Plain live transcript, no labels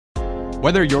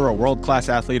Whether you're a world-class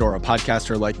athlete or a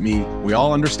podcaster like me, we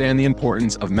all understand the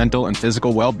importance of mental and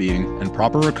physical well-being and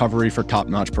proper recovery for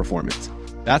top-notch performance.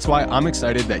 That's why I'm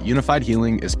excited that Unified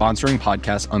Healing is sponsoring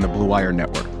podcasts on the Blue Wire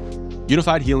Network.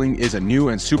 Unified Healing is a new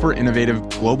and super innovative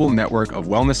global network of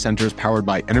wellness centers powered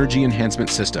by Energy Enhancement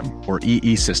System, or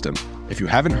EE System. If you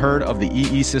haven't heard of the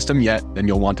EE System yet, then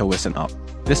you'll want to listen up.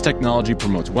 This technology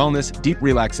promotes wellness, deep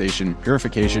relaxation,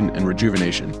 purification, and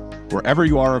rejuvenation. Wherever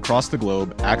you are across the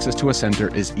globe, access to a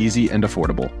center is easy and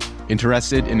affordable.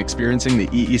 Interested in experiencing the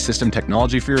EE System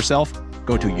technology for yourself?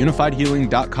 Go to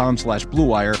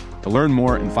unifiedhealing.com/bluewire to learn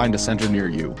more and find a center near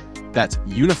you. That's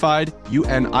unified,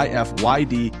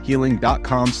 UNIFYD,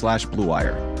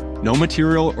 healing.com/bluewire. No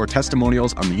material or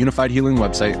testimonials on the Unified Healing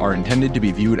website are intended to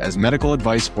be viewed as medical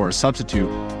advice or a substitute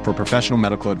for professional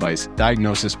medical advice,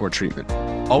 diagnosis, or treatment.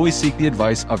 Always seek the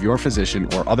advice of your physician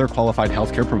or other qualified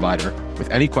healthcare provider with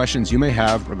any questions you may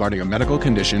have regarding a medical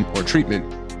condition or treatment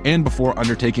and before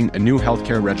undertaking a new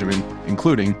healthcare regimen,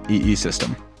 including EE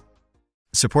System.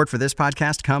 Support for this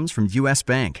podcast comes from U.S.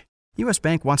 Bank. U.S.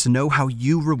 Bank wants to know how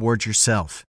you reward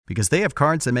yourself because they have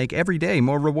cards that make every day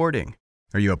more rewarding.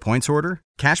 Are you a points hoarder,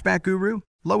 cashback guru,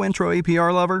 low intro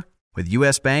APR lover? With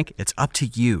U.S. Bank, it's up to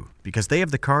you because they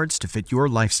have the cards to fit your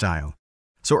lifestyle.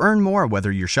 So earn more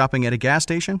whether you're shopping at a gas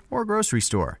station or a grocery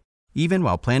store, even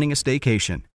while planning a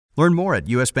staycation. Learn more at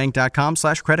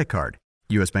usbank.com/creditcard.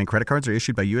 U.S. Bank credit cards are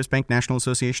issued by U.S. Bank National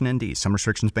Association ND. Some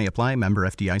restrictions may apply. Member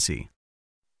FDIC.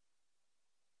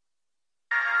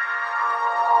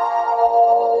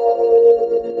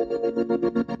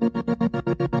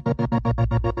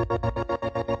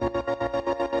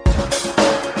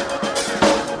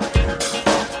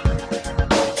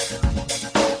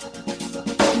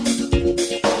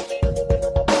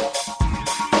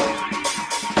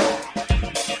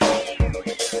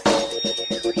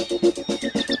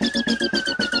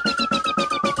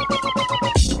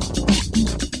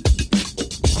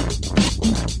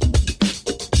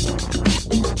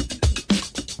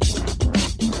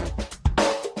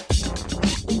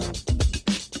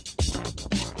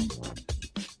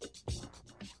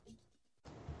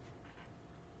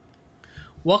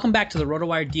 Welcome back to the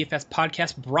RotoWire DFS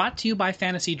podcast brought to you by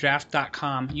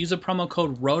FantasyDraft.com. Use a promo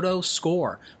code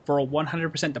ROTOSCORE for a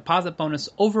 100% deposit bonus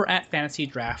over at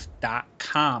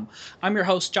FantasyDraft.com. I'm your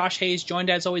host, Josh Hayes, joined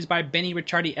as always by Benny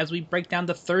Ricciardi as we break down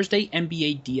the Thursday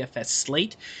NBA DFS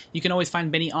slate. You can always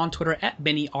find Benny on Twitter at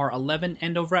BennyR11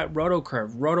 and over at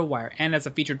RotoCurve, RotoWire, and as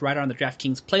a featured writer on the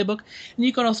DraftKings Playbook. And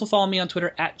you can also follow me on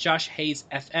Twitter at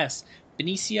JoshHayesFS.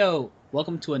 Benicio,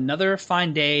 welcome to another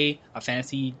fine day of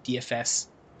Fantasy DFS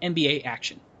NBA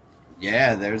action.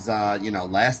 Yeah, there's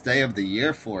last day of the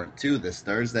year for it too. This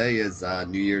Thursday is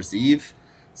New Year's Eve,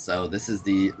 so this is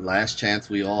the last chance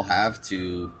we all have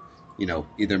to,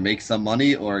 either make some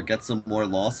money or get some more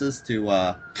losses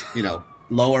to,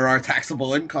 lower our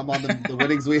taxable income on the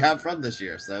winnings we have from this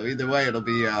year. So either way, it'll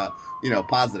be,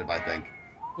 positive, I think.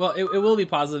 Well, it will be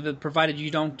positive, provided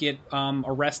you don't get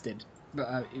arrested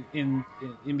in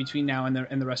between now and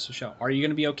the rest of the show. Are you going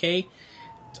to be okay?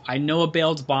 I know a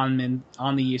bailed bondman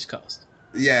on the East Coast.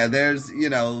 Yeah, there's, as you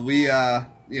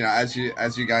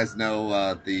guys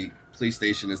know, the police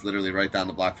station is literally right down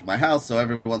the block from my house. So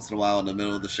every once in a while in the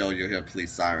middle of the show, you'll hear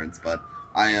police sirens. But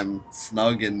I am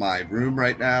snug in my room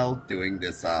right now doing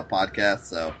this podcast.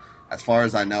 So as far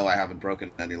as I know, I haven't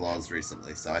broken any laws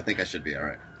recently. So I think I should be all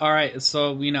right. All right.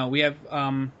 So, we have,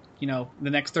 the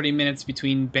next 30 minutes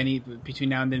between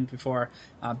now and then before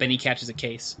Benny catches a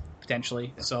case,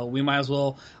 potentially. So we might as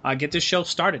well get this show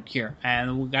started here.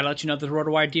 And we got to let you know that the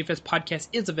RotoWire DFS podcast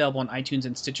is available on iTunes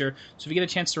and Stitcher. So if you get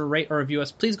a chance to rate or review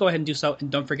us, please go ahead and do so. And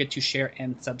don't forget to share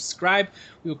and subscribe.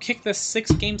 We will kick this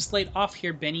 6-game slate off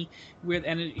here, Benny.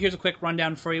 And here's a quick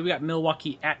rundown for you. We got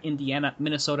Milwaukee at Indiana,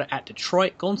 Minnesota at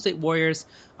Detroit, Golden State Warriors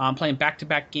playing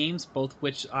back-to-back games, both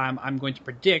which I'm going to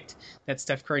predict that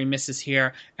Steph Curry misses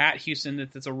here. At Houston,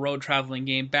 that's a road traveling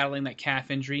game, battling that calf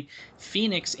injury.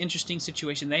 Phoenix, interesting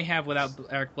situation they have without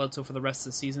Eric Bledsoe for the rest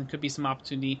of the season. Could be some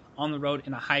opportunity on the road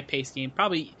in a high-paced game.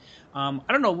 Probably, I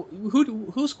don't know,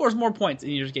 who scores more points in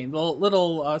your game?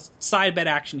 Little side bet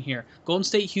action here. Golden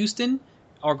State at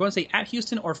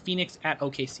Houston or Phoenix at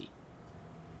OKC?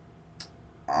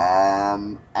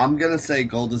 I'm going to say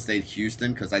Golden State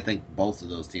Houston because I think both of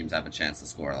those teams have a chance to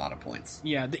score a lot of points.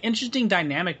 Yeah, the interesting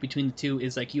dynamic between the two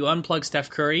is like you unplug Steph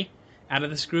Curry out of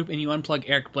this group, and you unplug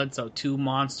Eric Bledsoe, 2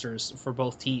 monsters for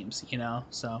both teams,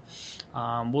 So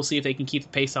we'll see if they can keep the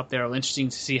pace up there. It'll be interesting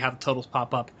to see how the totals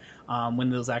pop up when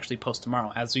those actually post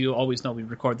tomorrow. As you always know, we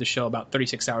record the show about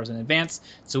 36 hours in advance,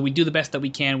 so we do the best that we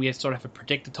can. We sort of have to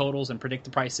predict the totals and predict the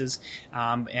prices,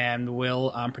 and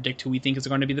we'll predict who we think is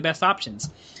going to be the best options.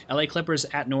 LA Clippers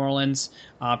at New Orleans,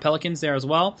 Pelicans there as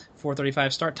well,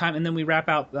 4:35 start time, and then we wrap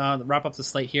up the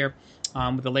slate here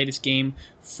with the latest game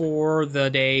for the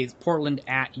day, Portland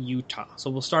at Utah. So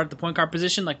we'll start at the point guard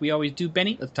position like we always do.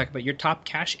 Benny, let's talk about your top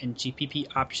cash and GPP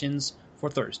options for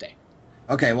Thursday.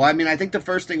 Okay, well, I mean, I think the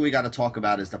first thing we got to talk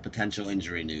about is the potential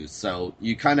injury news. So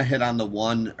you kind of hit on the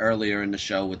one earlier in the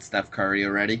show with Steph Curry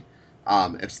already.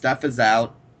 If Steph is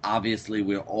out, obviously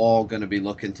we're all going to be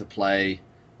looking to play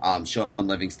Sean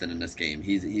Livingston in this game.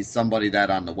 He's somebody that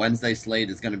on the Wednesday slate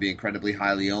is going to be incredibly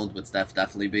highly owned, with Steph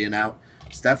definitely being out.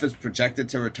 Steph is projected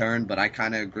to return, but I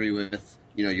kind of agree with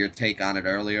your take on it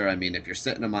earlier. I mean, if you're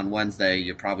sitting him on Wednesday,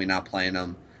 you're probably not playing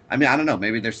him. I mean, I don't know.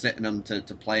 Maybe they're sitting him to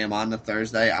play him on the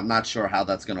Thursday. I'm not sure how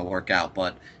that's going to work out.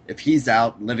 But if he's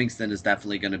out, Livingston is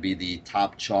definitely going to be the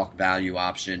top chalk value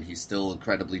option. He's still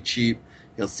incredibly cheap.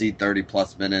 He'll see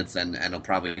 30-plus minutes, and he'll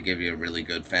probably give you a really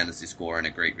good fantasy score and a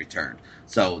great return.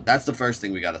 So that's the first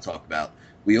thing we got to talk about.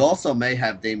 We also may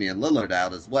have Damian Lillard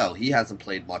out as well. He hasn't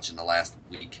played much in the last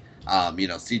week.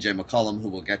 C.J. McCollum, who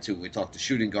we'll get to when we talk to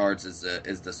shooting guards, is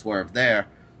the swerve there.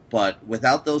 But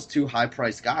without those 2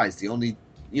 high-priced guys, the only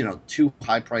 2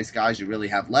 high-priced guys you really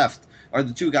have left are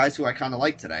the 2 guys who I kind of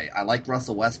like today. I like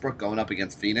Russell Westbrook going up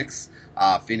against Phoenix.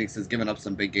 Phoenix has given up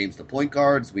some big games to point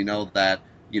guards. We know that,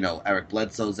 Eric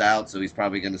Bledsoe's out, so he's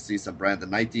probably going to see some Brandon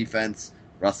Knight defense.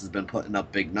 Russ has been putting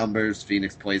up big numbers.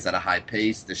 Phoenix plays at a high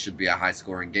pace. This should be a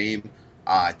high-scoring game.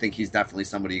 I think he's definitely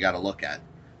somebody you got to look at.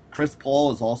 Chris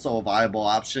Paul is also a viable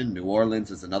option. New Orleans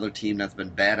is another team that's been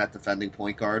bad at defending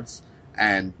point guards.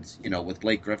 And, with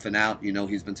Blake Griffin out,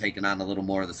 he's been taking on a little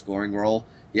more of the scoring role.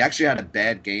 He actually had a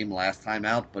bad game last time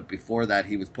out, but before that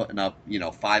he was putting up,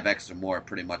 5x or more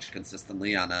pretty much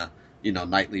consistently on a,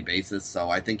 nightly basis. So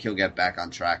I think he'll get back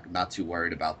on track. Not too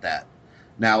worried about that.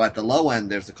 Now, at the low end,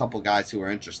 there's a couple guys who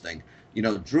are interesting.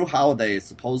 Drew Holiday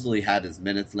supposedly had his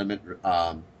minutes limit,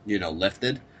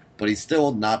 lifted, but he's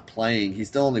still not playing. He's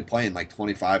still only playing like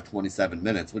 25, 27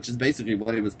 minutes, which is basically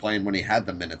what he was playing when he had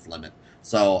the minutes limit.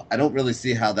 So I don't really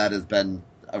see how that has been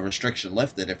a restriction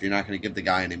lifted if you're not going to give the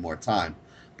guy any more time.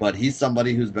 But he's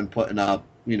somebody who's been putting up,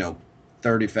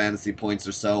 30 fantasy points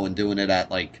or so and doing it at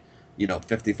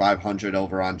 5,500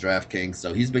 over on DraftKings.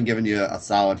 So he's been giving you a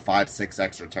solid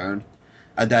 5-6x return.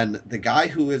 And then the guy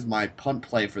who is my punt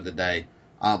play for the day,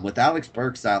 with Alex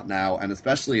Burks out now, and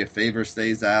especially if Favors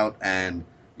stays out and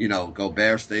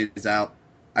Gobert stays out,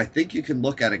 I think you can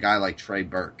look at a guy like Trey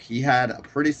Burke. He had a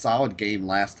pretty solid game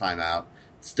last time out.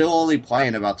 Still only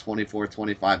playing about 24,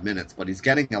 25 minutes, but he's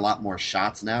getting a lot more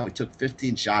shots now. He took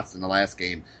 15 shots in the last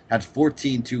game, had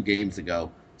 14 2 games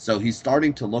ago. So he's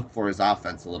starting to look for his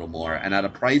offense a little more. And at a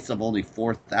price of only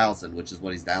 $4,000, which is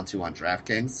what he's down to on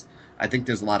DraftKings, I think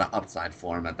there's a lot of upside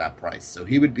for him at that price. So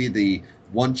he would be the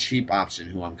one cheap option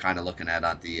who I'm kind of looking at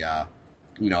the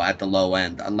at the low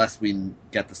end, unless we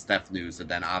get the Steph news, and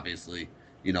then obviously,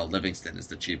 Livingston is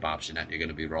the cheap option that you're going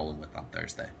to be rolling with on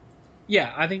Thursday.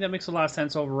 Yeah, I think that makes a lot of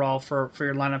sense overall for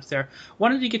your lineups there.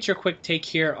 Wanted to get your quick take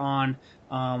here on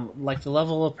the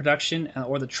level of production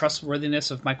or the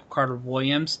trustworthiness of Michael Carter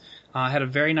Williams. Had a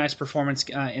very nice performance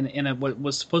in what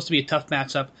was supposed to be a tough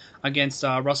matchup against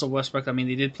Russell Westbrook. I mean,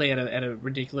 they did play at a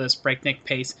ridiculous breakneck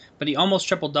pace, but he almost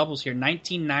triple doubles here.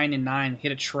 19, 9, and 9,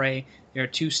 hit a tray. There are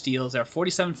 2 steals. There are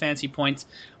 47 fantasy points.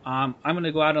 I'm going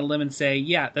to go out on a limb and say,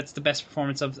 yeah, that's the best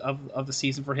performance of the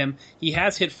season for him. He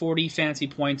has hit 40 fantasy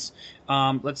points.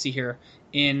 Let's see here.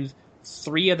 In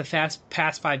 3 of the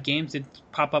past 5 games, did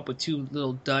pop up with 2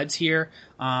 little duds here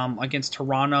against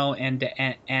Toronto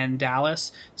and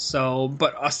Dallas. So,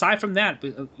 but aside from that,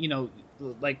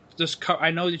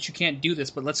 I know that you can't do this,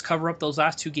 but let's cover up those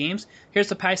last 2 games. Here's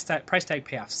the price tag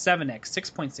payoff: 7x,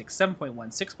 6.6, 7.1,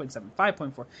 6.7,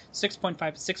 5.4, 6.5,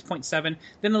 6.7.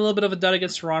 Then a little bit of a dud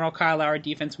against Toronto. Kyle Lowry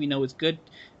defense we know is good.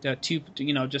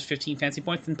 Just 15 fantasy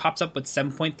points, and pops up with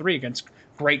 7.3 against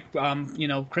great,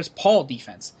 Chris Paul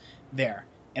defense there.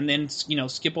 And then,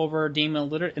 skip over Damian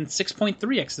Lillard and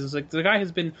 6.3x. It's like the guy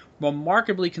has been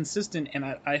remarkably consistent, and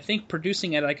I think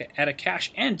producing at a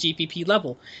cash and GPP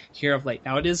level here of late.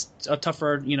 Now, it is a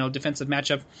tougher, defensive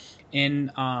matchup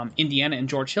in Indiana and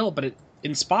George Hill, but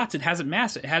in spots it hasn't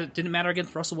mattered. It didn't matter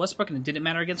against Russell Westbrook, and it didn't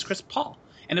matter against Chris Paul.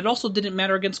 And it also didn't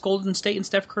matter against Golden State and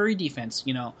Steph Curry defense,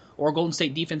 or Golden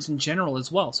State defense in general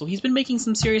as well. So he's been making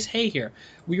some serious hay here.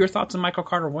 What are your thoughts on Michael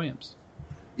Carter Williams?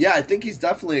 Yeah, I think he's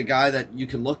definitely a guy that you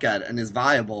can look at and is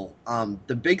viable.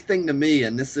 The big thing to me,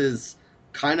 and this is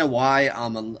kind of why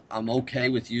I'm okay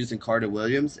with using Carter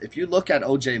Williams. If you look at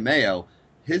OJ Mayo,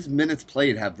 his minutes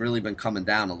played have really been coming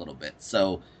down a little bit.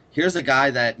 So here's a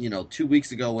guy that 2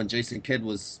 weeks ago when Jason Kidd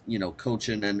was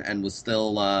coaching and was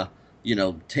still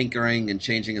tinkering and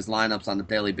changing his lineups on a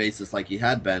daily basis like he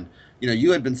had been.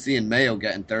 You had been seeing Mayo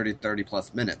getting 30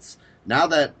 plus minutes. Now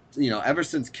that ever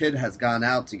since Kidd has gone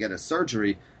out to get his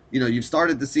surgery, you've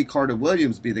started to see Carter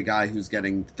Williams be the guy who's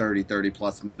getting 30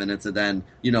 plus minutes, and then,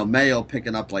 Mayo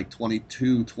picking up like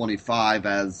 22, 25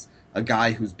 as a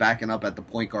guy who's backing up at the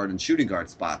point guard and shooting guard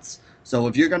spots. So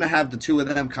if you're going to have the two of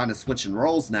them kind of switching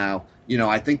roles now,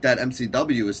 I think that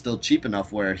MCW is still cheap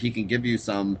enough where he can give you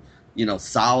some,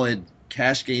 solid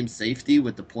cash game safety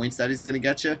with the points that he's going to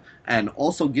get you, and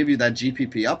also give you that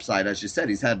GPP upside. As you said,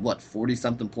 he's had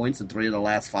 40-something points in 3 of the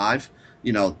last 5.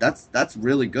 That's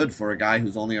really good for a guy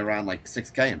who's only around like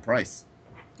 $6K in price.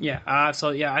 Yeah. I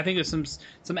think there's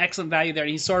some excellent value there.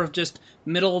 He's sort of just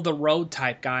middle of the road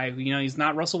type guy. He's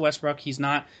not Russell Westbrook. He's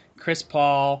not Chris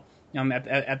Paul.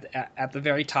 At the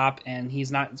very top, and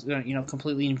he's not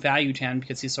completely in value 10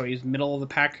 because he's middle of the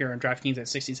pack here in DraftKings at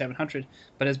 6,700,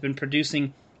 but has been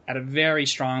producing at a very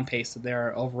strong pace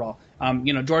there overall.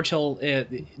 George Hill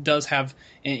does have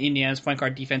Indiana's point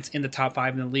guard defense in the top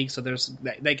 5 in the league, so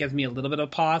that gives me a little bit of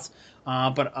pause.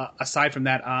 But aside from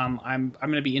that, I'm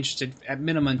going to be interested at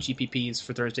minimum GPPs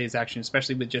for Thursday's action,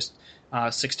 especially with just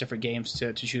 6 different games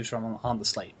to choose from on the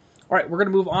slate. All right, we're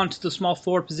going to move on to the small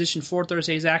forward position for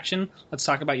Thursday's action. Let's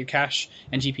talk about your cash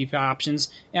and GPP options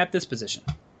at this position.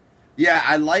 Yeah,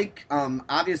 I like,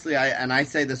 obviously, I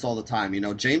say this all the time,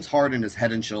 James Harden is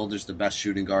head and shoulders the best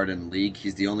shooting guard in the league.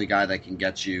 He's the only guy that can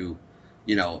get you,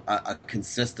 a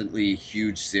consistently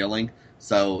huge ceiling.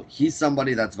 So he's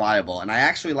somebody that's viable. And I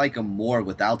actually like him more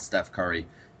without Steph Curry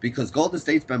because Golden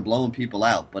State's been blowing people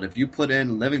out. But if you put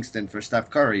in Livingston for Steph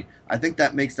Curry, I think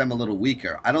that makes them a little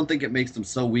weaker. I don't think it makes them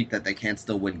so weak that they can't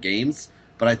still win games,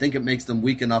 but I think it makes them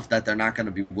weak enough that they're not going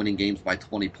to be winning games by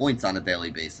 20 points on a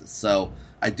daily basis. So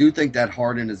I do think that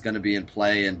Harden is going to be in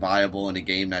play and viable in a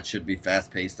game that should be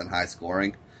fast-paced and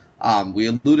high-scoring. We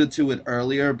alluded to it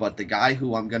earlier, but the guy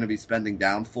who I'm going to be spending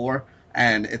down for,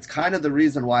 and it's kind of the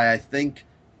reason why I think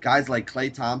guys like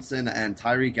Klay Thompson and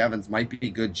Tyreek Evans might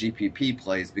be good GPP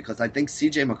plays, because I think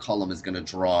CJ McCollum is going to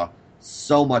draw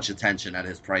so much attention at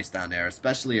his price down there,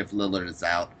 especially if Lillard is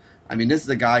out. I mean, this is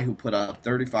a guy who put up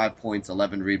 35 points,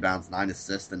 11 rebounds, 9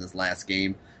 assists in his last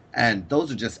game, and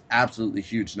those are just absolutely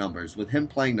huge numbers. With him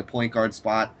playing the point guard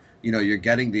spot, you're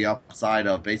getting the upside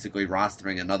of basically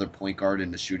rostering another point guard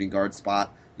in the shooting guard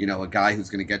spot, a guy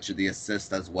who's going to get you the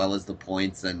assist as well as the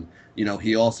points, and,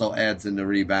 he also adds in the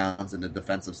rebounds and the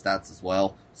defensive stats as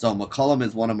well. So McCollum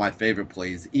is one of my favorite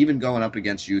plays, even going up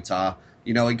against Utah.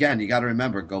 Again, you got to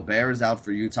remember, Gobert is out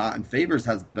for Utah, and Favors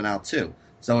has been out too.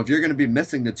 So if you're going to be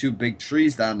missing the 2 big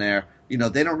trees down there,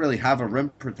 they don't really have a rim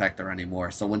protector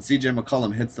anymore. So when CJ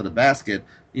McCollum hits to the basket,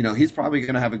 he's probably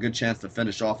going to have a good chance to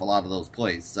finish off a lot of those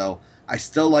plays. So I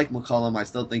still like McCollum. I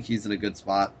still think he's in a good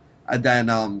spot. And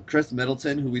then Chris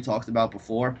Middleton, who we talked about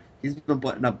before, he's been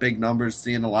putting up big numbers,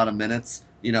 seeing a lot of minutes.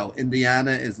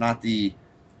 Indiana is not the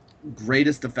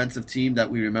greatest defensive team that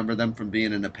we remember them from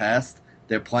being in the past.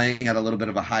 They're playing at a little bit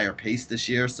of a higher pace this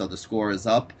year, so the score is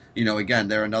up. Again,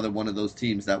 they're another one of those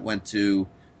teams that went to,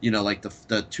 like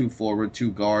the 2 forward,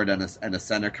 2 guard, and a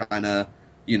center kind of,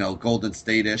 Golden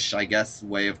State-ish, I guess,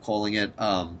 way of calling it,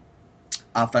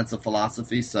 offensive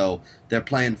philosophy. So they're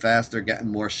playing faster, getting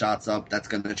more shots up. That's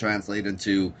going to translate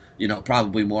into,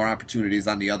 probably more opportunities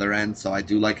on the other end. So I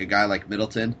do like a guy like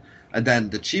Middleton. And then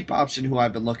the cheap option who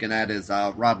I've been looking at is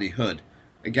Rodney Hood.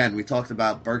 Again, we talked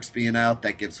about Burks being out.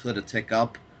 That gives Hood a tick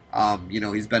up.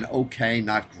 He's been okay,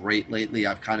 not great lately.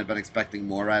 I've kind of been expecting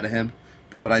more out of him.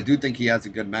 But I do think he has a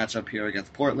good matchup here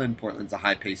against Portland. Portland's a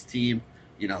high-paced team,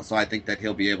 so I think that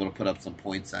he'll be able to put up some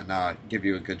points and give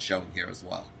you a good showing here as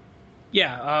well.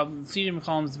 Yeah, C.J.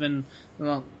 McCollum's been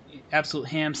absolute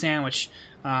ham sandwich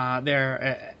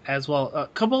there as well. A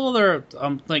couple other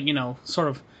sort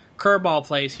of curveball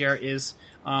plays here is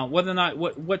whether or not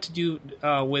what to do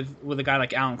with a guy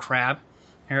like Alan Crabb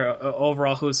here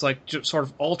overall, who's sort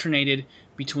of alternated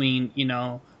between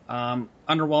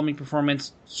underwhelming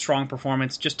performance, strong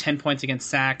performance, just 10 points against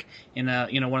Sac in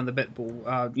one of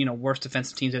the worst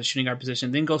defensive teams at the shooting guard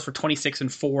position. Then goes for 26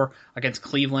 and 4 against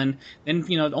Cleveland. Then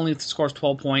only scores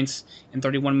 12 points in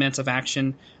 31 minutes of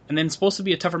action. And then it's supposed to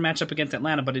be a tougher matchup against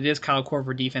Atlanta, but it is Kyle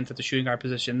Korver defense at the shooting guard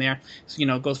position there.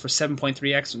 So goes for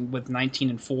 7.3x with 19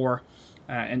 and 4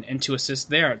 and 2 assists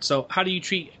there. So how do you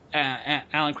treat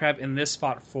Alan Crabb in this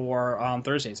spot for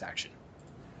Thursday's action?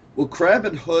 Well, Crab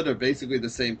and Hood are basically the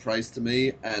same price to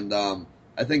me, and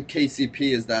I think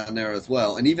KCP is down there as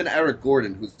well, and even Eric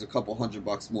Gordon, who's a couple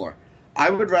 $100 more. I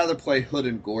would rather play Hood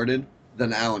and Gordon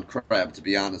than Allen Crab, to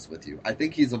be honest with you. I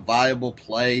think he's a viable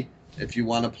play if you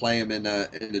want to play him in a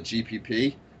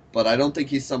GPP, but I don't think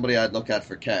he's somebody I'd look at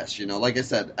for cash. Like I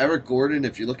said, Eric Gordon,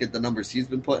 if you look at the numbers he's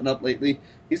been putting up lately,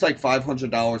 he's like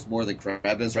 $500 more than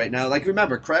Crab is right now. Like,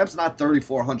 remember, Crab's not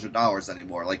 $3,400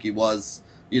 anymore like he was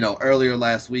earlier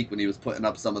last week when he was putting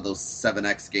up some of those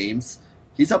 7X games.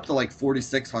 He's up to like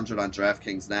 4,600 on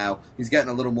DraftKings now. He's getting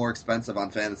a little more expensive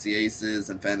on Fantasy Aces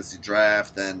and Fantasy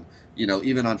Draft and,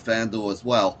 even on FanDuel as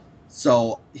well.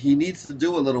 So he needs to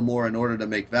do a little more in order to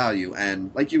make value.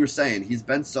 And like you were saying, he's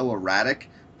been so erratic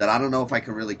that I don't know if I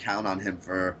can really count on him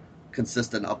for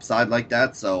consistent upside like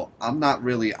that. So I'm not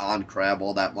really on Crab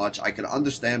all that much. I can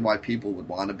understand why people would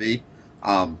want to be.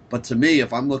 But to me,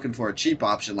 if I'm looking for a cheap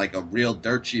option, like a real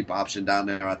dirt cheap option down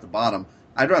there at the bottom,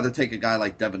 I'd rather take a guy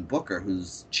like Devin Booker,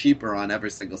 who's cheaper on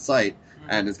every single site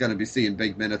and is going to be seeing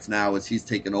big minutes now as he's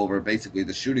taken over basically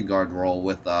the shooting guard role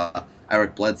with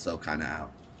Eric Bledsoe kind of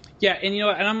out. Yeah,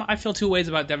 and I feel two ways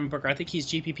about Devin Booker. I think he's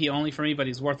GPP only for me, but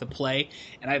he's worth a play.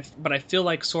 But I feel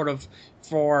like sort of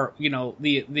for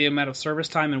the amount of service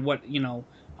time and what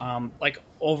like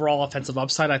overall offensive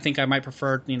upside, I think I might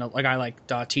prefer a guy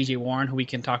like T.J. Warren, who we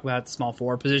can talk about at the small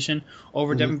forward position,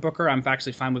 over Devin Booker. I'm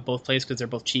actually fine with both plays because they're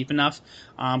both cheap enough.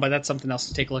 But that's something else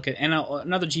to take a look at. And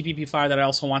another GPP flyer that I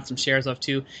also want some shares of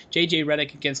too, J.J.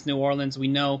 Redick against New Orleans. We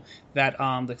know that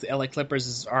the L.A.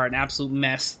 Clippers are an absolute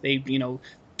mess. They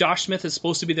Josh Smith is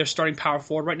supposed to be their starting power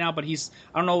forward right now, but I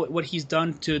don't know what he's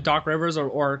done to Doc Rivers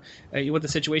or what the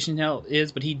situation now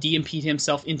is, but he DMP'd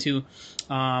himself into,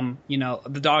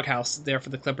 the doghouse there for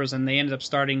the Clippers, and they ended up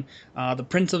starting the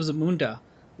Prince of Zamunda,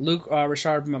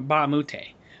 Richard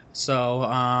Baamute. So,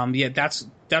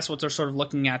 that's what they're sort of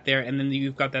looking at there. And then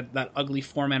you've got that ugly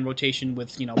four-man rotation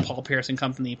with, Paul Pierce and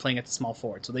company playing at the small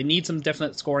forward. So they need some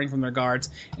definite scoring from their guards,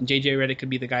 and J.J. Redick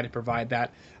could be the guy to provide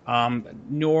that.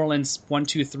 New Orleans, 1,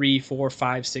 2, 3, 4,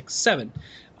 5, 6, 7.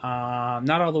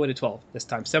 Not all the way to 12 this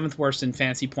time. 7th worst in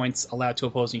fantasy points allowed to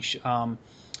opposing.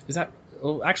 Is that...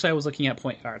 Oh, actually, I was looking at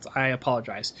point guards. I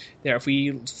apologize. There, if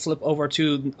we flip over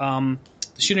to the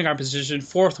shooting guard position,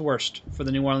 4th worst for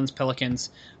the New Orleans Pelicans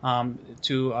in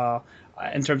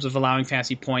terms of allowing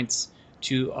fantasy points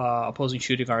to opposing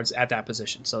shooting guards at that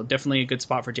position. So definitely a good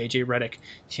spot for J.J. Redick,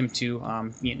 him to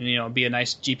be a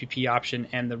nice GPP option,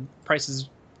 and the price is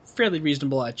fairly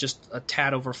reasonable at just a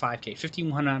tad over 5K,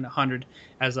 5,100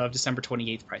 as of December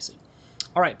 28th pricing.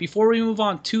 All right, before we move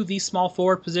on to the small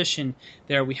forward position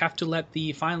there, we have to let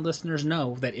the fine listeners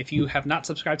know that if you have not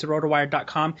subscribed to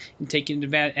rotowire.com and taken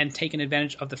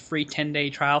advantage of the free 10-day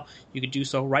trial, you could do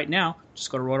so right now.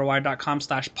 Just go to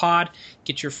rotowire.com/pod,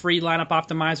 get your free lineup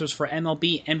optimizers for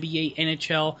MLB, NBA,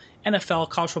 NHL, NFL,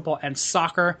 college football, and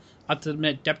soccer,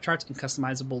 up-to-the-minute depth charts, and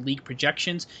customizable league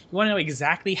projections. You want to know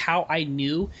exactly how I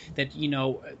knew that,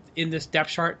 in this depth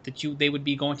chart that they would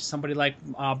be going to somebody like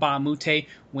Baamute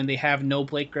when they have no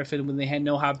Blake Griffin, when they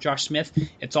have Josh Smith.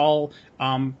 It's all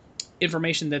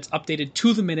information that's updated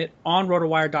to the minute on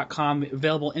rotowire.com,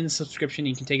 available in the subscription.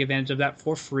 You can take advantage of that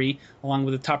for free, along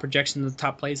with the top projections, the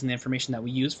top plays, and the information that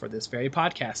we use for this very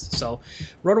podcast. So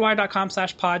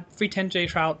rotowire.com/pod, free 10-day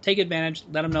trial. Take advantage.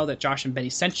 Let them know that Josh and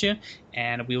Benny sent you,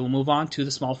 and we will move on to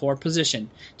the small forward position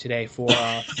today for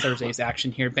Thursday's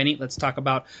action here. Benny, let's talk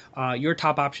about your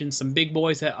top options, some big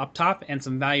boys up top, and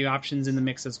some value options in the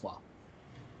mix as well.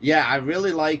 Yeah, I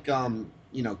really like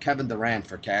Kevin Durant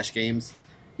for cash games.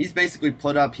 He's basically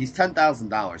he's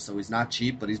 $10,000, so he's not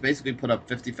cheap, but he's basically put up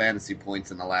 50 fantasy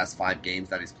points in the last 5 games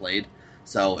that he's played.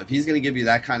 So if he's going to give you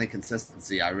that kind of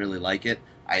consistency, I really like it.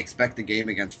 I expect the game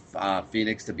against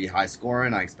Phoenix to be high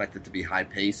scoring. I expect it to be high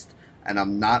paced, and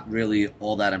I'm not really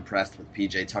all that impressed with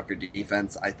PJ Tucker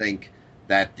defense. I think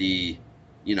that the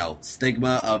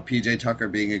stigma of PJ Tucker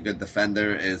being a good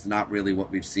defender is not really what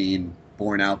we've seen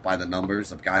borne out by the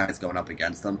numbers of guys going up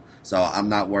against him. So I'm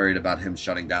not worried about him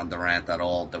shutting down Durant at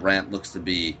all. Durant looks to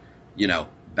be,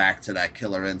 back to that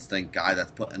killer instinct guy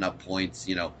that's putting up points,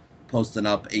 posting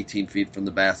up 18 feet from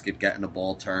the basket, getting the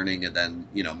ball turning, and then,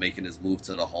 making his move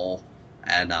to the hole.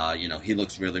 And, he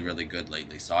looks really, really good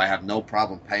lately. So I have no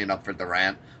problem paying up for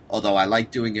Durant, although I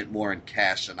like doing it more in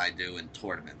cash than I do in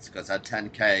tournaments, because at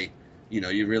 10K,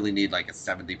 you really need like a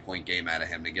 70-point game out of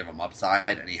him to give him upside,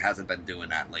 and he hasn't been doing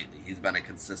that lately. He's been a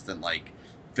consistent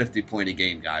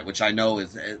 50-point-a-game guy, which I know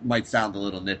it might sound a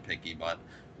little nitpicky, but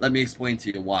let me explain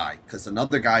to you why. Because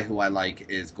another guy who I like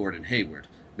is Gordon Hayward.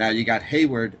 Now, you got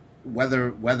Hayward,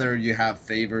 whether you have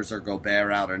Favors or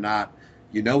Gobert out or not,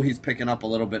 You know he's picking up a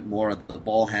little bit more of the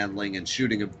ball handling and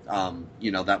shooting,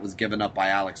 that was given up by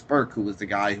Alex Burke, who was the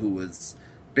guy who was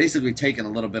basically taking a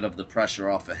little bit of the pressure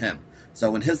off of him.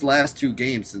 So in his last 2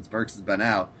 games since Burks has been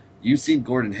out, you've seen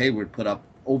Gordon Hayward put up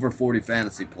over 40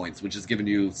 fantasy points, which is giving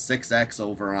you 6x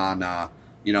over on on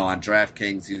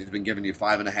DraftKings. He's been giving you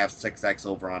 5.5, 6x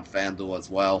over on FanDuel as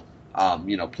well.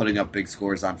 Putting up big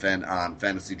scores on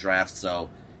fantasy drafts. So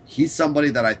he's somebody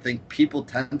that I think people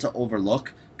tend to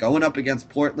overlook. Going up against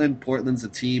Portland, Portland's a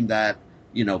team that,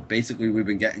 basically we've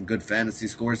been getting good fantasy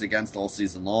scores against all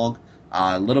season long.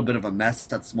 A little bit of a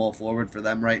mess at small forward for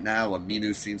them right now.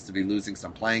 Aminu seems to be losing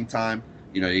some playing time.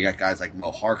 You got guys like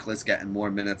Mo Harkless getting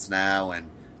more minutes now, and,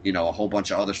 a whole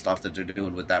bunch of other stuff that they're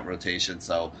doing with that rotation.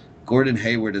 So Gordon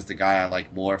Hayward is the guy I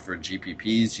like more for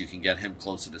GPPs. You can get him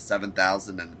closer to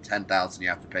 7,000 than the 10,000 you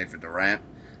have to pay for Durant.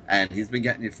 And he's been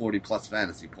getting you 40-plus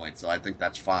fantasy points, so I think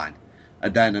that's fine.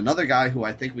 And then another guy who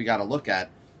I think we got to look at,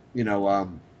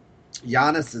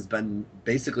 Giannis has been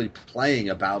basically playing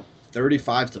about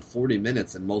 35 to 40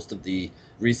 minutes in most of the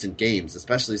recent games,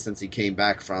 especially since he came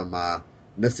back from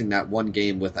missing that one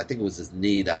game with, I think it was his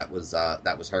knee that was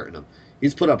hurting him.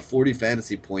 He's put up 40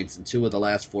 fantasy points in 2 of the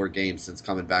last 4 games since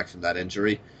coming back from that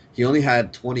injury. He only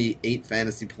had 28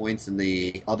 fantasy points in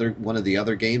one of the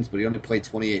other games, but he only played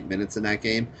 28 minutes in that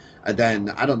game. And then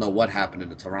I don't know what happened in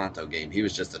the Toronto game. He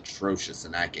was just atrocious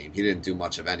in that game. He didn't do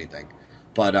much of anything.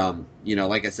 But,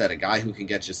 like I said, a guy who can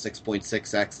get you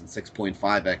 6.6x and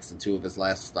 6.5x in 2 of his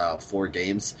last 4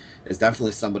 games is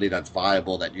definitely somebody that's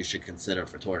viable that you should consider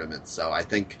for tournaments. So I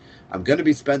think I'm going to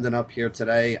be spending up here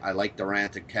today. I like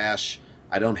Durant and cash.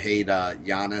 I don't hate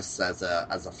Giannis as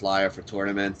a flyer for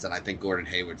tournaments, and I think Gordon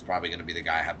Hayward's probably going to be the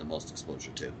guy I have the most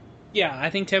exposure to. Yeah, I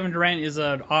think Kevin Durant is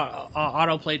an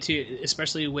auto play too,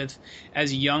 especially with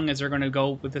as young as they're going to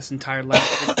go with this entire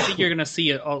lineup. I think you're going to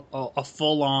see a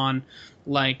full on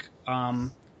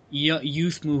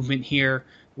youth movement here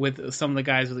with some of the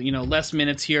guys with less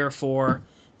minutes here for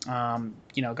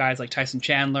guys like Tyson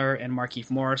Chandler and Markieff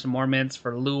Morris, and more minutes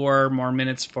for Lure, more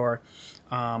minutes for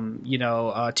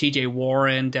T.J.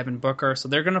 Warren, Devin Booker. So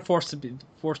they're going to force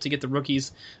to get the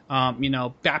rookies,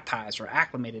 baptized or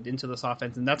acclimated into this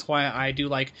offense, and that's why I do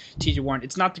like T.J. Warren.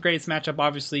 It's not the greatest matchup,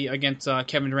 obviously, against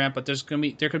Kevin Durant, but there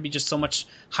could be just so much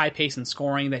high pace and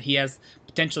scoring that he has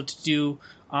potential to do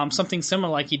something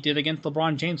similar like he did against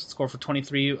LeBron James, score for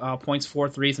 23 points, 4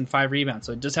 threes, and 5 rebounds.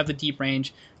 So it does have the deep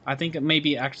range. I think it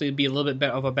maybe actually be a little bit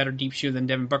of a better deep shooter than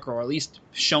Devin Booker, or at least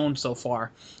shown so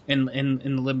far in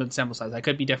the limited sample size. I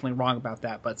could be definitely wrong about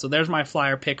that. But so there's my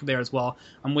flyer pick there as well.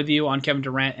 I'm with you on Kevin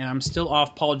Durant, and I'm still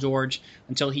off Paul George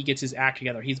until he gets his act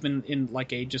together. He's been in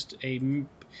like a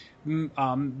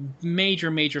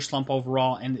major slump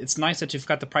overall, and it's nice that you've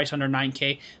got the price under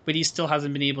 9K, but he still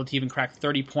hasn't been able to even crack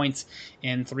 30 points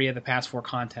in 3 of the past 4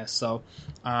 contests. So,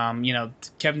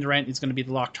 Kevin Durant is going to be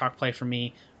the lock chalk play for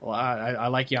me. Well, I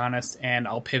like Giannis, and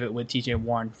I'll pivot with TJ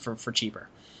Warren for cheaper.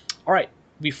 All right.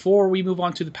 Before we move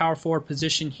on to the power forward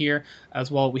position here as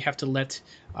well, we have to let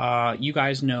you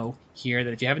guys know here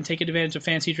that if you haven't taken advantage of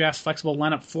Fantasy Draft's flexible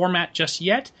lineup format just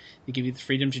yet, they give you the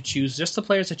freedom to choose just the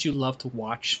players that you love to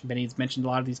watch. Benny's mentioned a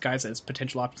lot of these guys as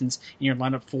potential options in your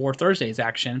lineup for Thursday's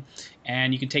action,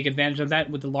 and you can take advantage of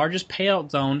that with the largest payout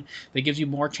zone that gives you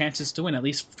more chances to win. At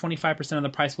least 25% of the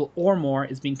prize pool or more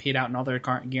is being paid out in all their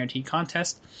guaranteed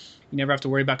contests. You never have to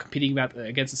worry about competing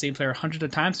against the same player hundreds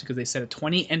of times because they set a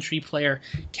 20 entry player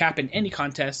cap in any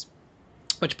contest,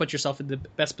 but you put yourself in the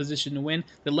best position to win.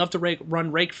 They love to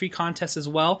run rake-free contests as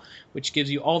well, which gives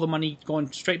you all the money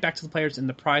going straight back to the players in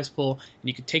the prize pool, and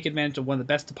you can take advantage of one of the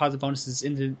best deposit bonuses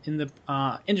in the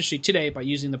industry today by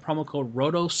using the promo code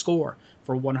ROTOSCORE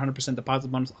for 100% deposit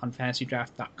bonus on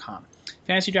FantasyDraft.com.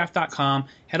 FantasyDraft.com,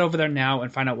 head over there now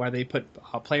and find out why they put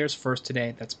players first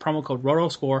today. That's promo code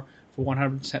ROTOSCORE for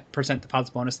 100%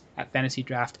 deposit bonus at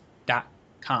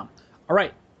FantasyDraft.com. All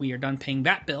right, we are done paying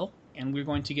that bill, and we're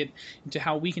going to get into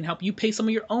how we can help you pay some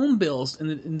of your own bills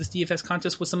in this DFS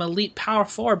contest with some elite power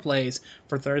forward plays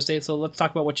for Thursday. So let's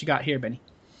talk about what you got here, Benny.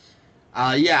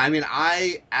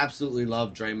 I absolutely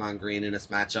love Draymond Green in this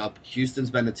matchup. Houston's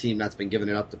been the team that's been giving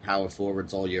it up to power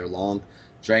forwards all year long.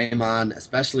 Draymond,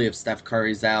 especially if Steph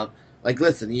Curry's out. Like,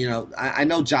 listen, I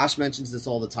know Josh mentions this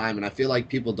all the time, and I feel like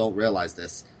people don't realize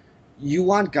this. You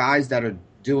want guys that are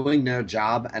doing their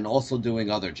job and also doing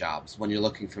other jobs when you're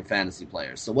looking for fantasy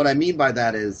players. So what I mean by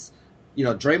that is,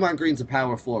 Draymond Green's a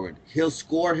power forward. He'll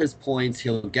score his points,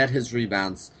 he'll get his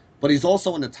rebounds, but he's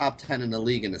also in the top 10 in the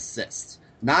league in assists.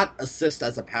 Not assist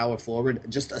as a power forward,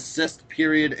 just assist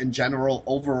period in general,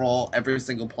 overall, every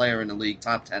single player in the league,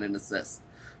 top 10 in assists.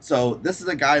 So this is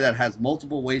a guy that has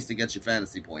multiple ways to get you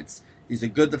fantasy points. He's a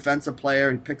good defensive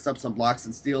player. He picks up some blocks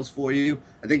and steals for you.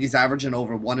 I think he's averaging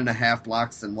over 1.5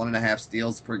 blocks and 1.5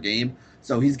 steals per game.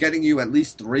 So he's getting you at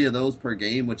least 3 of those per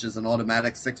game, which is an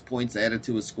automatic 6 points added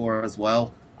to his score as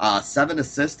well. 7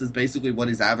 assists is basically what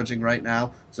he's averaging right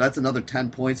now. So that's another 10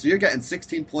 points. So you're getting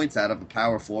 16 points out of a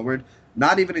power forward,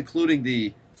 not even including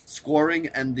the scoring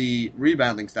and the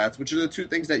rebounding stats, which are the 2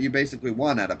 things that you basically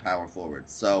want out of power forward.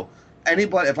 So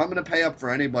anybody, if I'm going to pay up for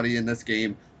anybody in this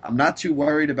game, I'm not too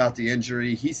worried about the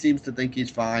injury. He seems to think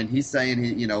he's fine. He's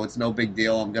saying, it's no big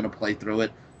deal. I'm going to play through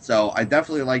it. So I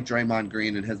definitely like Draymond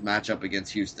Green in his matchup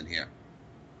against Houston here.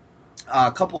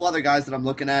 A couple other guys that I'm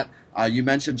looking at. You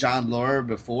mentioned John Lure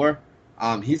before.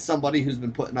 He's somebody who's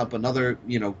been putting up another,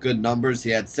 good numbers. He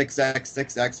had 6x,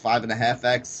 6x,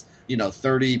 5.5x,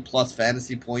 30-plus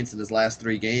fantasy points in his last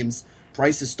 3 games.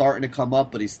 Price is starting to come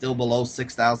up, but he's still below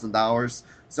 $6,000.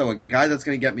 So a guy that's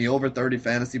going to get me over 30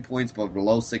 fantasy points but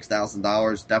below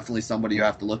 $6,000, definitely somebody you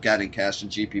have to look at in cash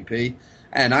and GPP.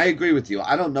 And I agree with you.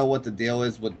 I don't know what the deal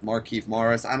is with Markieff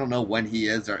Morris. I don't know when he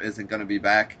is or isn't going to be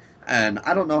back. And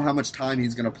I don't know how much time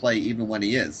he's going to play even when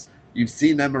he is. You've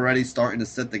seen them already starting to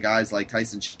sit the guys like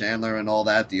Tyson Chandler and all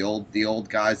that, the old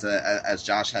guys, as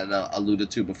Josh had alluded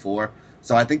to before.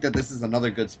 So I think that this is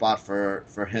another good spot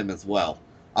for him as well.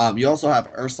 You also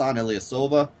have Ersan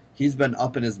Ilyasova. He's been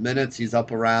up in his minutes. He's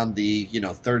up around the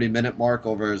 30-minute mark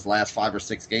over his last 5 or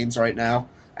 6 games right now.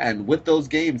 And with those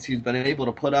games, he's been able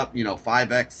to put up 5x,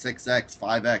 6x,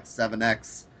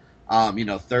 5x,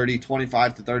 7x, 30,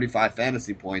 25 to 35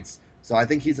 fantasy points. So I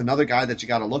think he's another guy that you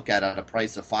got to look at a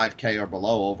price of $5K or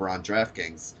below over on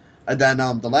DraftKings. And then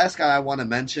the last guy I want to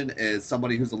mention is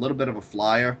somebody who's a little bit of a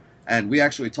flyer, and we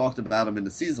actually talked about him in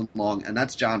the season long, and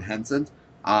that's John Henson.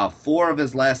 4 of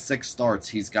his last 6 starts,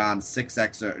 he's gone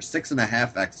 6x or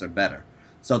 6.5x or better.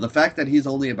 So the fact that he's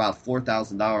only about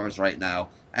 $4,000 right now,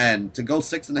 and to go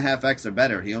 6.5x or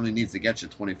better, he only needs to get you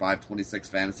 25, 26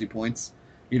 fantasy points.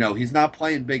 He's not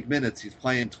playing big minutes. He's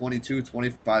playing 22,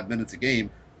 25 minutes a game.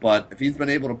 But if he's been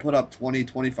able to put up 20,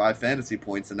 25 fantasy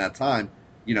points in that time,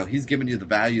 he's giving you the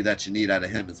value that you need out of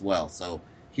him as well. So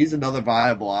he's another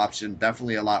viable option,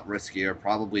 definitely a lot riskier,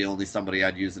 probably only somebody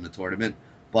I'd use in a tournament.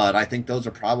 But I think those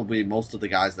are probably most of the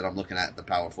guys that I'm looking at the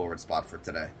power forward spot for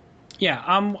today. Yeah,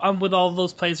 I'm with all of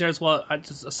those plays there as well.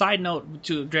 Just a side note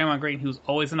to Draymond Green, who's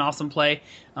always an awesome play,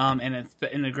 and it's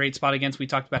in a great spot against. We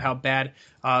talked about how bad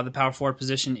the power forward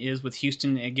position is with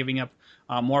Houston and giving up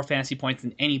more fantasy points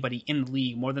than anybody in the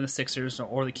league, more than the Sixers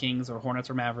or the Kings or Hornets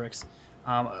or Mavericks,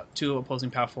 to opposing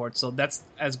power forwards. So that's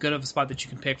as good of a spot that you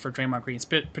can pick for Draymond Green,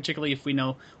 particularly if we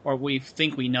know or we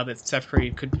think we know that Steph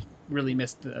Curry could really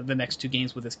miss the next 2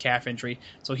 games with his calf injury.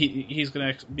 So he's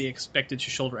going to be expected to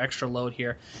shoulder extra load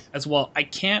here as well. I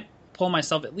can't pull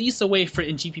myself at least away in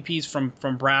GPPs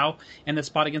from Brow and the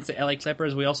spot against the LA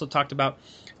Clippers. We also talked about,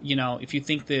 if you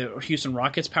think the Houston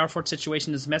Rockets power forward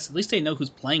situation is a mess, at least they know who's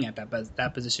playing at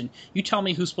that position. You tell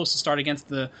me who's supposed to start against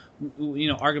the,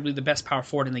 arguably the best power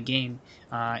forward in the game,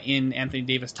 in Anthony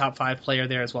Davis, top 5 player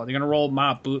there as well. They're going to roll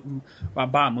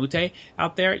Ba Mute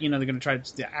out there. They're going to try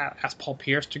to ask Paul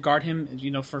Pierce to guard him,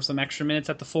 for some extra minutes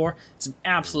at the 4. It's an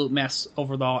absolute mess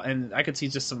overall, and I could see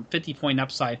just some 50-point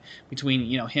upside between,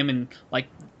 him and,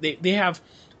 they have.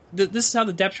 This is how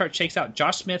the depth chart shakes out.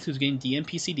 Josh Smith, who's getting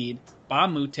DNPCD'd, Ba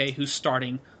Mute, who's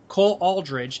starting, Cole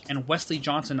Aldridge, and Wesley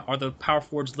Johnson are the power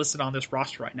forwards listed on this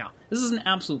roster right now. This is an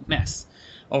absolute mess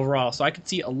overall. So I could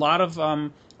see a lot of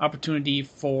opportunity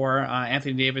for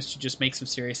Anthony Davis to just make some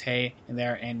serious hay in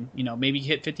there and, maybe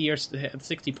hit 50 or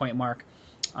 60-point mark.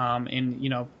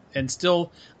 And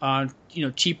still,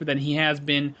 cheaper than he has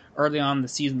been early on in the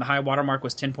season. The high water mark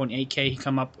was 10.8K. He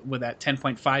come up with that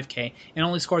 10.5K and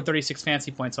only scored 36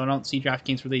 fantasy points. So I don't see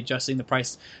DraftKings really adjusting the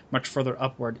price much further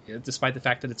upward, despite the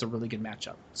fact that it's a really good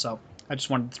matchup. So I just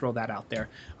wanted to throw that out there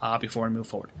before we move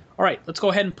forward. All right, let's go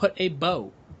ahead and put a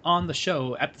bow on the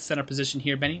show at the center position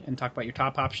here, Benny, and talk about your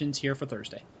top options here for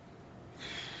Thursday.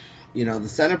 The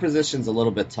center position's a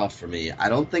little bit tough for me. I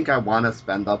don't think I want to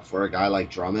spend up for a guy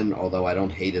like Drummond, although I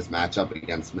don't hate his matchup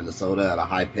against Minnesota at a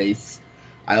high pace.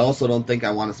 I also don't think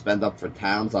I want to spend up for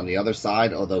Towns on the other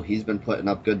side, although he's been putting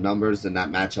up good numbers in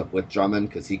that matchup with Drummond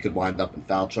because he could wind up in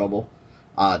foul trouble.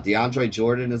 DeAndre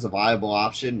Jordan is a viable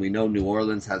option. We know New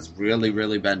Orleans has really,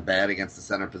 really been bad against the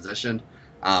center position.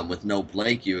 With no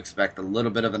Blake, you expect a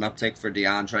little bit of an uptick for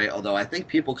DeAndre, although I think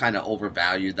people kind of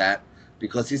overvalue that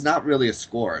because he's not really a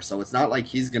scorer. So it's not like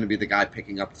he's going to be the guy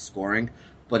picking up the scoring,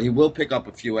 but he will pick up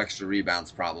a few extra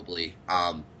rebounds probably,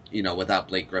 without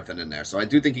Blake Griffin in there. So I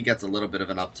do think he gets a little bit of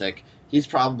an uptick. He's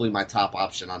probably my top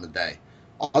option on the day.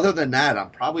 Other than that, I'm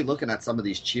probably looking at some of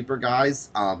these cheaper guys,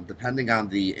 depending on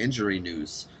the injury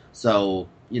news. So,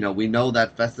 we know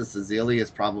that Festus Ezeli is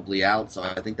probably out, so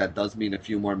I think that does mean a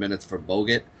few more minutes for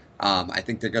Bogut. I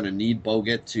think they're going to need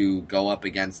Bogut to go up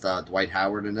against Dwight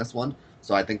Howard in this one.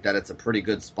 So I think that it's a pretty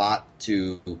good spot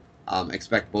to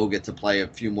expect Bogut to play a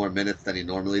few more minutes than he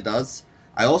normally does.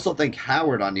 I also think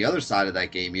Howard on the other side of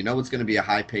that game, it's going to be a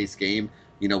high-paced game.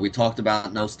 We talked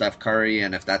about no Steph Curry,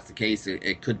 and if that's the case,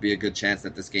 it could be a good chance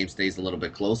that this game stays a little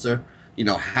bit closer.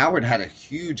 Howard had a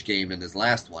huge game in his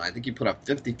last one. I think he put up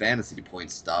 50 fantasy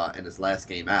points in his last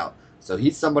game out. So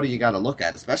he's somebody you got to look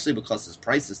at, especially because his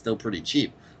price is still pretty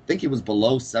cheap. I think he was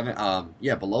below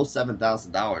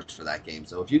 $7,000 for that game.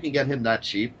 So if you can get him that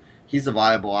cheap, he's a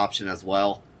viable option as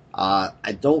well.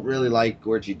 I don't really like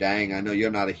Gorgie Dang. I know you're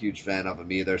not a huge fan of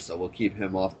him either, so we'll keep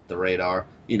him off the radar.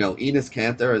 Enes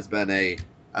Kanter has been a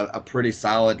pretty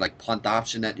solid punt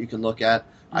option that you can look at.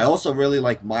 I also really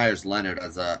like Myers Leonard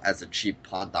as a cheap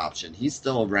punt option. He's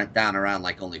still down around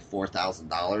only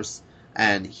 $4,000.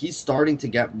 And he's starting to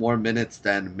get more minutes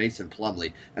than Mason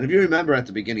Plumlee. And if you remember at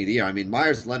the beginning of the year,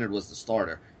 Myers Leonard was the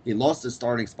starter. He lost his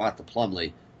starting spot to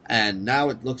Plumlee. And now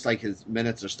it looks like his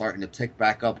minutes are starting to tick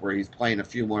back up where he's playing a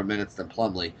few more minutes than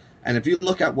Plumlee. And if you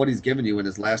look at what he's given you in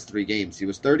his last 3 games, he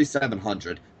was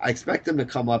 3,700. I expect him to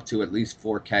come up to at least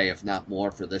 4K, if not more,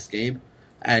 for this game.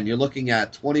 And you're looking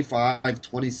at 25,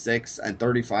 26, and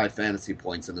 35 fantasy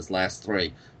points in his last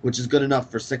 3, which is good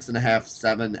enough for 6.5,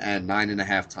 7, and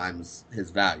 9.5 times his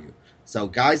value. So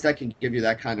guys that can give you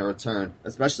that kind of return,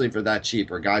 especially for that cheap,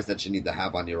 are guys that you need to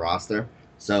have on your roster.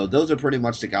 So those are pretty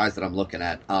much the guys that I'm looking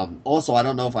at. Also, I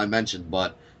don't know if I mentioned,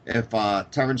 but if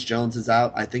Terrence Jones is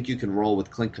out, I think you can roll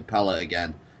with Clint Capella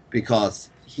again,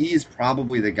 because he's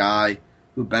probably the guy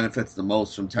who benefits the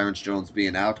most from Terrence Jones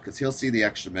being out, because he'll see the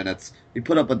extra minutes. He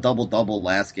put up a double-double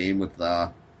last game with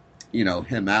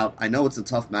him out. I know it's a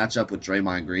tough matchup with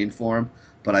Draymond Green for him,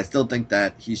 but I still think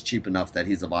that he's cheap enough that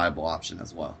he's a viable option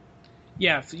as well.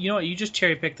 Yeah, you know what? You just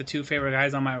cherry picked the 2 favorite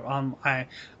guys on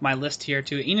my list here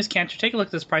too. Enes Kanter, take a look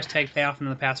at this price tag payoff in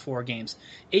the past 4 games: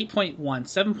 8.1,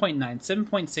 7.9,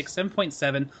 7.6,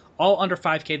 7.7, all under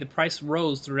 5K. The price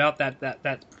rose throughout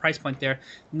that price point there.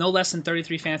 No less than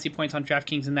 33 fantasy points on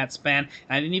DraftKings in that span.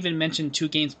 And I didn't even mention 2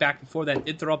 games back before that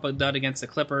did throw up a dud against the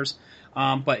Clippers.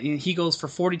 But he goes for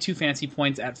 42 fantasy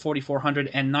points at 4,400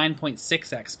 and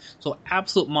 9.6x. So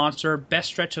absolute monster. Best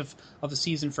stretch of the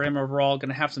season for him overall. Going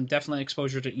to have some definite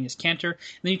exposure to Enes Kanter.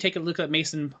 And then you take a look at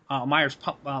Mason Myers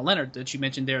Leonard that you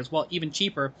mentioned there as well. Even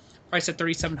cheaper. Price at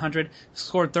 3,700,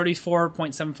 scored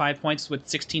 34.75 points with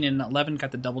 16 and 11,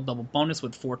 got the double-double bonus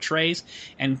with 4 trays,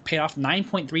 and paid off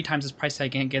 9.3 times his price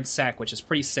tag against Sack, which is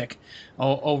pretty sick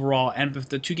overall. And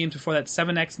the 2 games before that,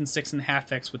 7x and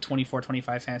 6.5x with 24,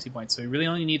 25 fantasy points. So he really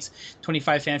only needs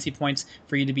 25 fantasy points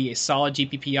for you to be a solid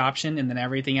GPP option, and then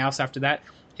everything else after that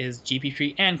is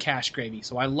GPP and cash gravy.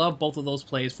 So I love both of those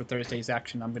plays for Thursday's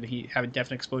action. I'm going to have a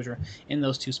definite exposure in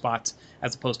those 2 spots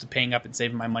as opposed to paying up and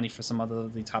saving my money for some other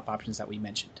of the top options that we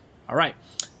mentioned. All right,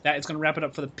 that is going to wrap it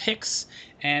up for the picks.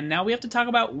 And now we have to talk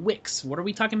about Wix. What are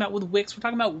we talking about with Wix? We're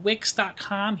talking about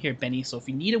Wix.com here, Benny. So if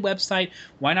you need a website,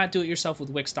 why not do it yourself with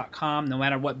Wix.com? No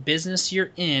matter what business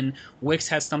you're in, Wix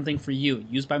has something for you.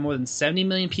 Used by more than 70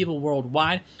 million people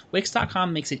worldwide,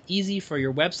 Wix.com makes it easy for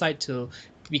your website to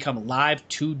become live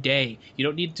today. You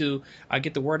don't need to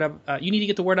get the word out. You need to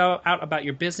get the word out about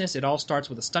your business. It all starts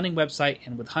with a stunning website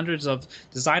and with hundreds of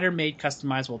designer-made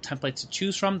customizable templates to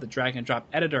choose from, the drag-and-drop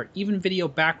editor, even video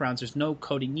backgrounds. There's no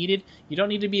coding needed. You don't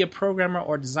need to be a programmer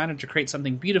or designer to create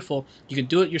something beautiful. You can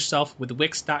do it yourself with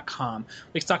Wix.com.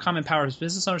 Wix.com empowers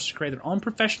business owners to create their own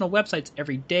professional websites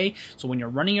every day. So when you're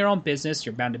running your own business,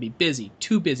 you're bound to be busy,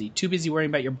 too busy worrying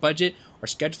about your budget or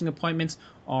scheduling appointments,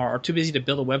 or too busy to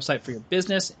build a website for your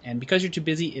business. And because you're too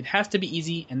busy, it has to be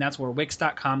easy, and that's where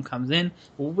Wix.com comes in.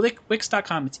 With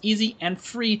Wix.com, it's easy and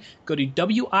free. Go to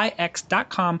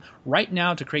Wix.com right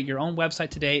now to create your own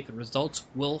website today. The results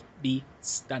will be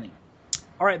stunning.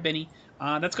 All right, Benny,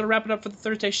 that's going to wrap it up for the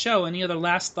Thursday show. Any other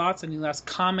last thoughts, any last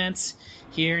comments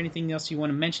here, anything else you want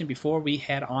to mention before we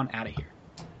head on out of here?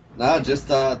 No, just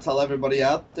tell everybody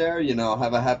out there,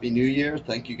 have a happy new year.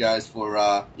 Thank you guys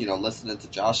for, listening to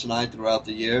Josh and I throughout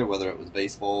the year, whether it was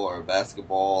baseball or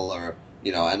basketball or,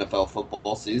 NFL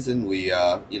football season. We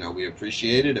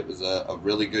appreciate it. It was a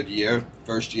really good year,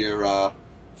 first year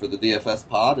for the DFS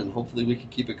pod, and hopefully we can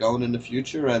keep it going in the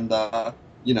future and,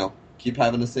 keep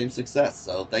having the same success.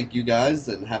 So thank you guys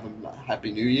and have a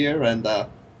happy new year, and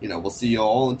we'll see you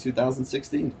all in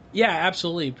 2016. Yeah,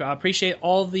 absolutely. Appreciate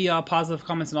all the positive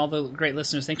comments and all the great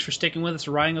listeners. Thanks for sticking with us,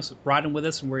 riding with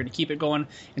us, and we're going to keep it going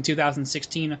in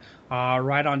 2016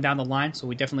 right on down the line. So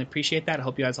we definitely appreciate that. I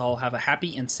hope you guys all have a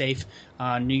happy and safe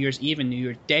New Year's Eve and New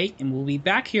Year's Day, and we'll be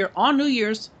back here on New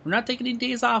Year's. We're not taking any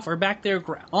days off. We're back there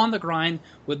on the grind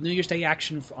with New Year's Day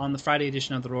action on the Friday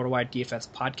edition of the RotoWire DFS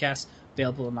podcast,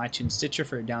 available on iTunes and Stitcher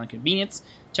for your download convenience.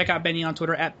 Check out Benny on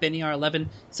Twitter at BennyR11.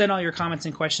 Send all your comments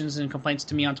and questions and complaints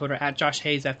to me on Twitter at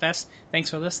JoshHayesFS. Thanks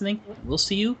for listening. We'll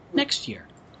see you next year.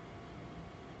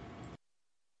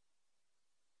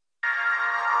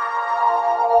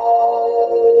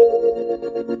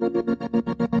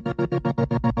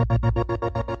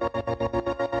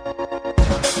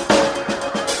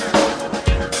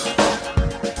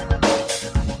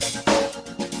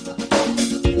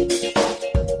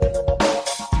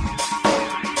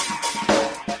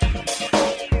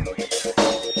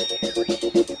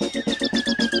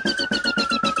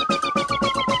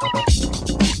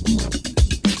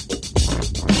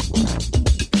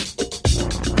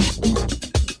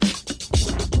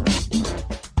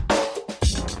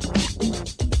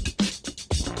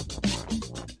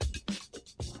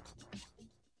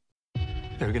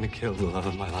 They're gonna kill the love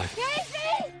of my life.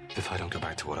 Casey! If I don't go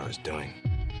back to what I was doing.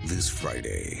 This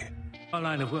Friday. Our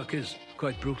line of work is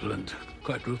quite brutal and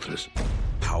quite ruthless.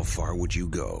 How far would you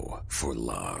go for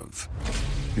love?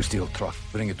 You steal truck,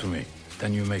 bring it to me.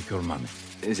 Then you make your money.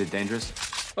 Is it dangerous?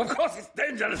 Of course it's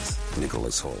dangerous!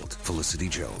 Nicholas Hoult, Felicity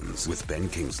Jones, with Ben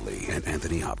Kingsley and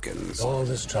Anthony Hopkins. All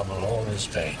this trouble, all this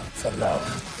pain, for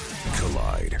love.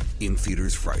 Collide. In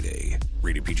theaters Friday.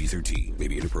 Rated PG-13. May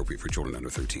be inappropriate for children under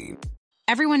 13.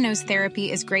 Everyone knows therapy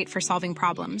is great for solving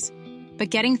problems.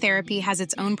 But getting therapy has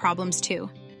its own problems too.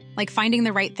 Like finding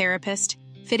the right therapist,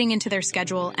 fitting into their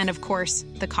schedule, and of course,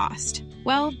 the cost.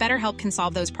 Well, BetterHelp can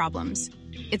solve those problems.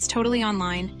 It's totally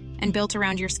online and built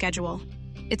around your schedule.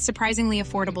 It's surprisingly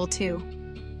affordable too.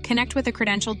 Connect with a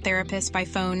credentialed therapist by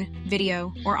phone,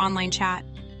 video, or online chat,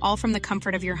 all from the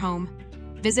comfort of your home.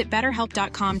 Visit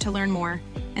BetterHelp.com to learn more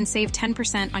and save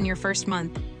 10% on your first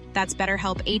month. That's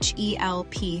BetterHelp,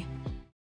 H-E-L-P.